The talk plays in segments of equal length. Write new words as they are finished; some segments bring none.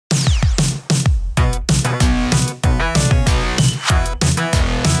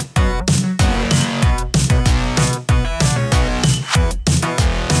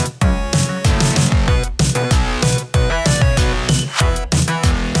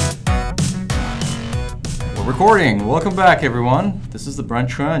Recording. Welcome back, everyone. This is the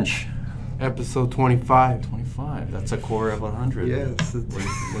Brunch Crunch. Episode 25. 25. That's a quarter of 100. Yes.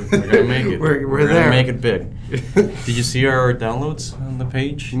 We're gonna make it. We're gonna there. make it big. Did you see our downloads on the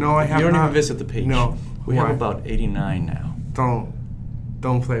page? No, I have not. You don't even visit the page. No. We Why? have about 89 now.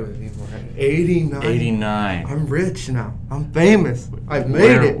 Don't play with me, man. 89. 89. I'm rich now. I'm famous. I've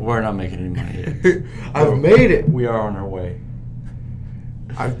made it. We're not making any money yet. I've made it. We are on our way.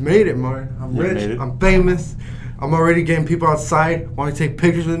 I've made it, man. I'm You rich. made it? I'm famous. I'm already getting people outside want to take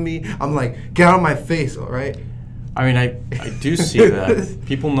pictures with me. I'm like, get out of my face, all right? I mean, I do see that.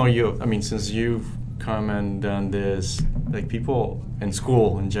 People know you. I mean, since you've come and done this, like people in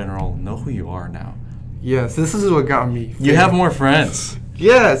school in general know who you are now. Yes, this is what got me. You have more friends.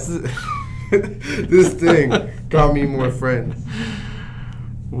 Yes. This thing got me more friends.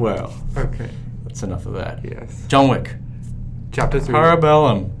 Well, Okay. that's enough of that. Yes. John Wick. Chapter 3.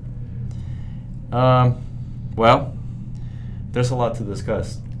 Parabellum. Well, there's a lot to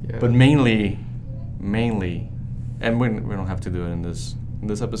discuss, Yeah. but mainly, and we don't have to do it in this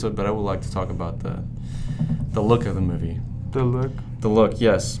episode. But I would like to talk about the look of the movie. The look. The look,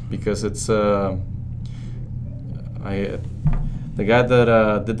 yes, because it's the guy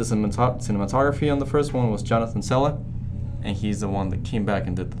that did the cinematography on the first one was Jonathan Sella, and he's the one that came back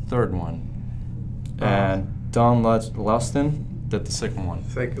and did the third one. And Don Laustin did the second one.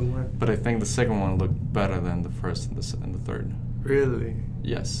 Second one. But I think the second one looked better than the first and the third. Really?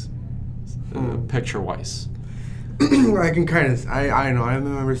 Yes. Hmm. Picture-wise. I can kind of, I know, I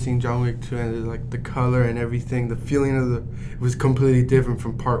remember seeing John Wick 2 and like the color and everything, the feeling of it was completely different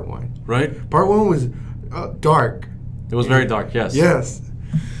from part 1. Right? Part 1 was dark. It was very dark, yes. Yes.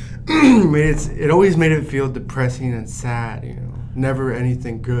 It always made it feel depressing and sad, you know. Never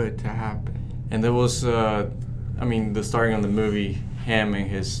anything good to happen. And there was, the starting on the movie, him in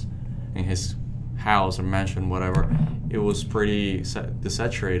his house or mansion, whatever, it was pretty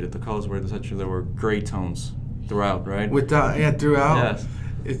desaturated. The colors were desaturated. There were gray tones throughout, right? Throughout. Yes.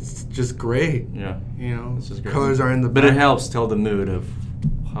 It's just gray. Yeah. You know, It's just great. colors are in the But back. it helps tell the mood of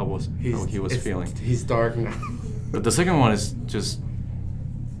how he was feeling. He's dark now. But the second one is just,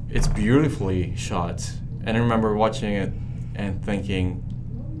 it's beautifully shot. And I remember watching it and thinking,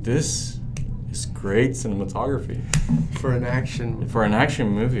 this is great cinematography. For an action. For an action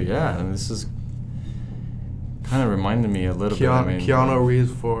movie, yeah. And this is kind of reminded me a little bit. Keanu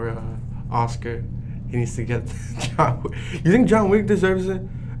Reeves for Oscar. He needs to get John Wick. You think John Wick deserves a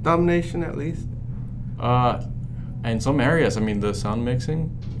nomination at least? In some areas, the sound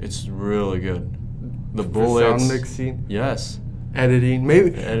mixing, it's really good. The For bullets. sound mixing, Yes. editing.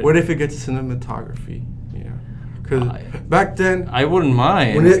 Maybe. Edit- What if it gets cinematography? Yeah. Because back then, I wouldn't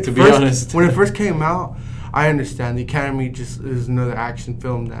mind, to be first, honest. when it first came out, I understand the Academy just is another action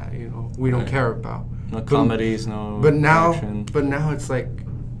film that we don't Right. care about. No comedies, no But now, action. it's like,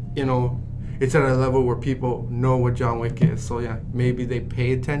 it's at a level where people know what John Wick is. So yeah, maybe they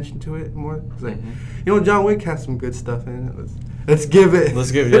pay attention to it more. It's like, John Wick has some good stuff in it. Let's give it.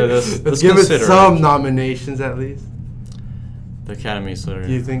 Let's give it it some nominations at least. The Academy is sort of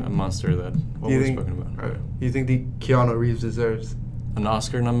Do you think- a monster that what we're spoken about. You think the Keanu Reeves deserves? An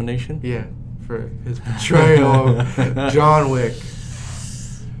Oscar nomination? Yeah, for his portrayal of John Wick.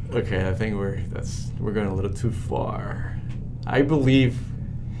 Okay, I think we're going a little too far. I believe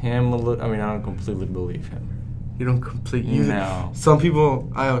him a little. I don't completely believe him. You don't completely. No. Some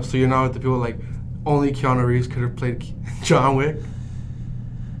people. So you're not with the people like only Keanu Reeves could have played John Wick.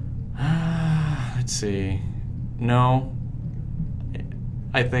 Let's see. No.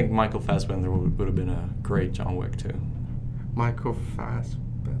 I think Michael Fassbender would have been a great John Wick too. Michael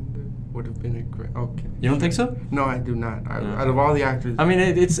Fassbender would have been a great. Okay. You don't think so? No, I do not. No. Out of all the actors.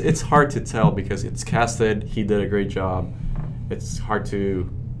 It's hard to tell because it's casted. He did a great job. It's hard to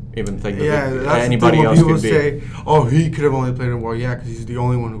even think that that's anybody the thing when else people could be. say, "Oh, he could have only played him well." Yeah, because he's the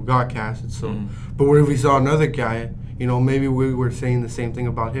only one who got casted. So, but what if we saw another guy? Maybe we were saying the same thing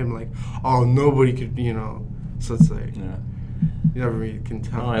about him. Like, oh, nobody could. So it's like Yeah. you never really can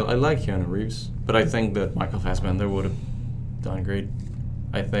tell. No, I like Keanu Reeves, but I think that Michael Fassbender would have done great.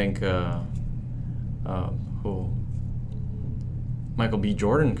 I think Michael B.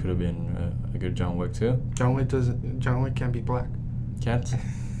 Jordan could have been a good John Wick too. John Wick can't be black. Can't?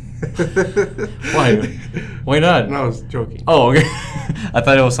 Why? Why not? No, I was joking. Oh, okay. I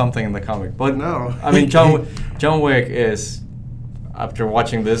thought it was something in the comic, but No. John Wick is. After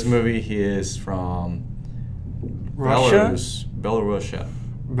watching this movie, he is from Russia? Belarus.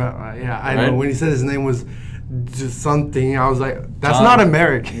 But, yeah, I Right? know. When he said his name was just something, I was like, that's John- not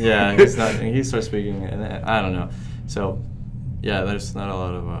American. Yeah, he's not. And he starts speaking, and I don't know. So, yeah, there's not a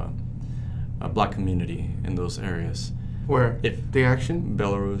lot of black community in those areas. Where? If the action?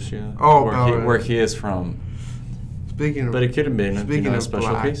 Belarus, yeah. Oh, where he is from. Speaking of, but it could have been a special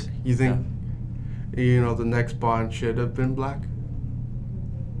black, case. You think, the next Bond should have been black?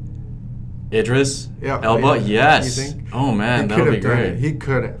 Idris Yeah. Elba, yes. You think? Oh man, that would be great. He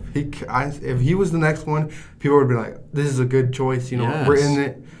could have. If he was the next one, people would be like, "This is a good choice." Yes. We're in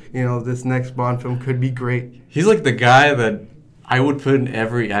it. This next Bond film could be great. He's like the guy that I would put in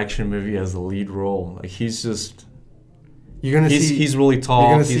every action movie as the lead role. Like he's just. You're gonna see. He's really tall.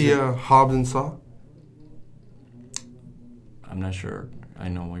 You're gonna see Hobbs and Shaw. I'm not sure. I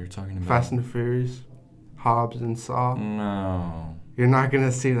know what you're talking about. Fast and the Furious, Hobbs and Shaw. No. You're not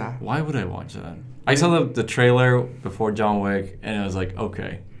gonna see that. Why would I watch that? I saw the trailer before John Wick, and I was like,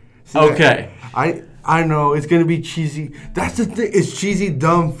 okay. I know it's gonna be cheesy. That's the thing. It's cheesy,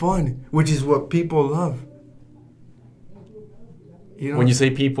 dumb fun, which is what people love. When you say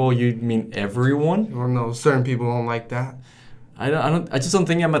people, you mean everyone? Well, no, certain people don't like that. I just don't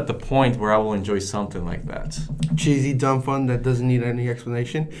think I'm at the point where I will enjoy something like that. Cheesy, dumb fun that doesn't need any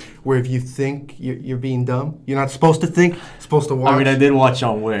explanation. Where if you think you're being dumb, you're not supposed to think. Supposed to watch. I mean, I did watch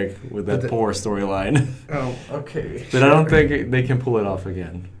John Wick with that poor storyline. Oh, okay. But I don't think they can pull it off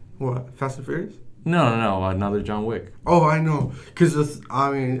again. What? Fast and Furious? No, another John Wick. Oh, I know. Because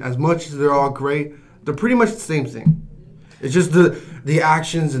as much as they're all great, they're pretty much the same thing. It's just the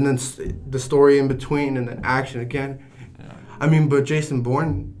actions and then the story in between and then action again. Yeah. I mean, but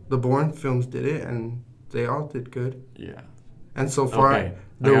the Bourne films did it, and they all did good. Yeah. And so far,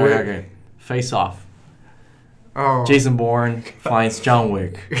 okay. Face Off. Oh. Jason Bourne finds John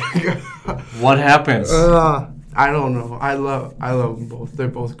Wick. What happens? I don't know. I love them both. They're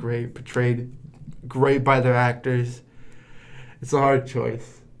both great, portrayed great by their actors. It's a hard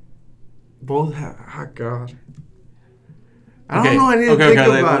choice. Both God. I don't know. I need to think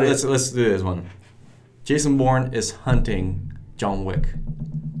about it. Let's do this one. Jason Bourne is hunting John Wick.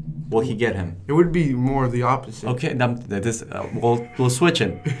 Will he get him? It would be more of the opposite. Okay, we'll switch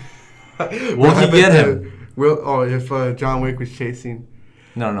him. Will he get him? If John Wick was chasing.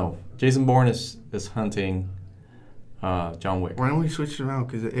 No. Jason Bourne is hunting John Wick. Why don't we switch it around?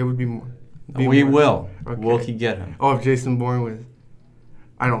 Because it would be more. We will. Okay. Will he get him? Oh, if Jason Bourne was.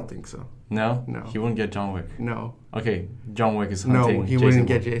 I don't think so. No? No. He wouldn't get John Wick? No. Okay, John Wick is hunting No, he Jason wouldn't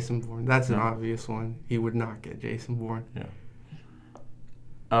Bourne. get Jason Bourne. That's an obvious one. He would not get Jason Bourne.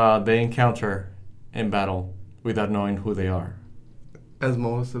 Yeah. They encounter in battle without knowing who they are. As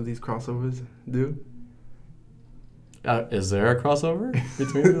most of these crossovers do. Is there a crossover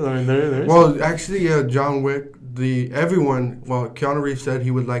between them? I mean, there is. Well, actually, John Wick, Keanu Reeves said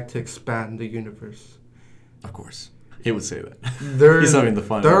he would like to expand the universe. Of course. He would say that. He's having the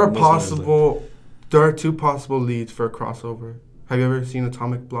fun. There are two possible leads for a crossover. Have you ever seen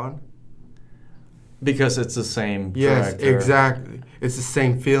Atomic Blonde? Because it's the same Yes, director. exactly. It's the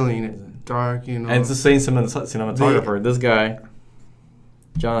same feeling. It's dark, And it's the same cinematographer. This guy,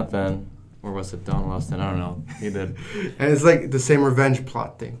 Jonathan, or was it Don Austin? I don't know. He did. And it's like the same revenge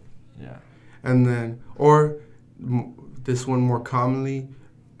plot thing. Yeah. And then, this one more commonly,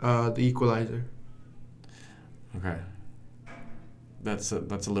 The Equalizer. Okay. That's a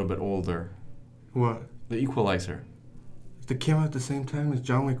little bit older. What? The Equalizer. They came out at the same time as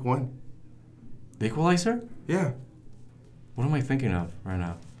John Wick 1. The Equalizer? Yeah. What am I thinking of right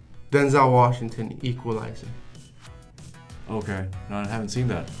now? Denzel Washington, Equalizer. Okay. No, I haven't seen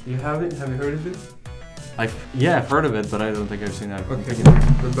that. You haven't? Have you heard of it? I've heard of it, but I don't think I've seen that. Okay.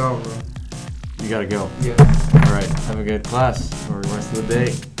 The bell, bro. You gotta go. Yeah. All right. Have a good class or the rest of the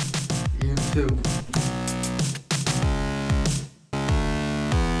day. You too.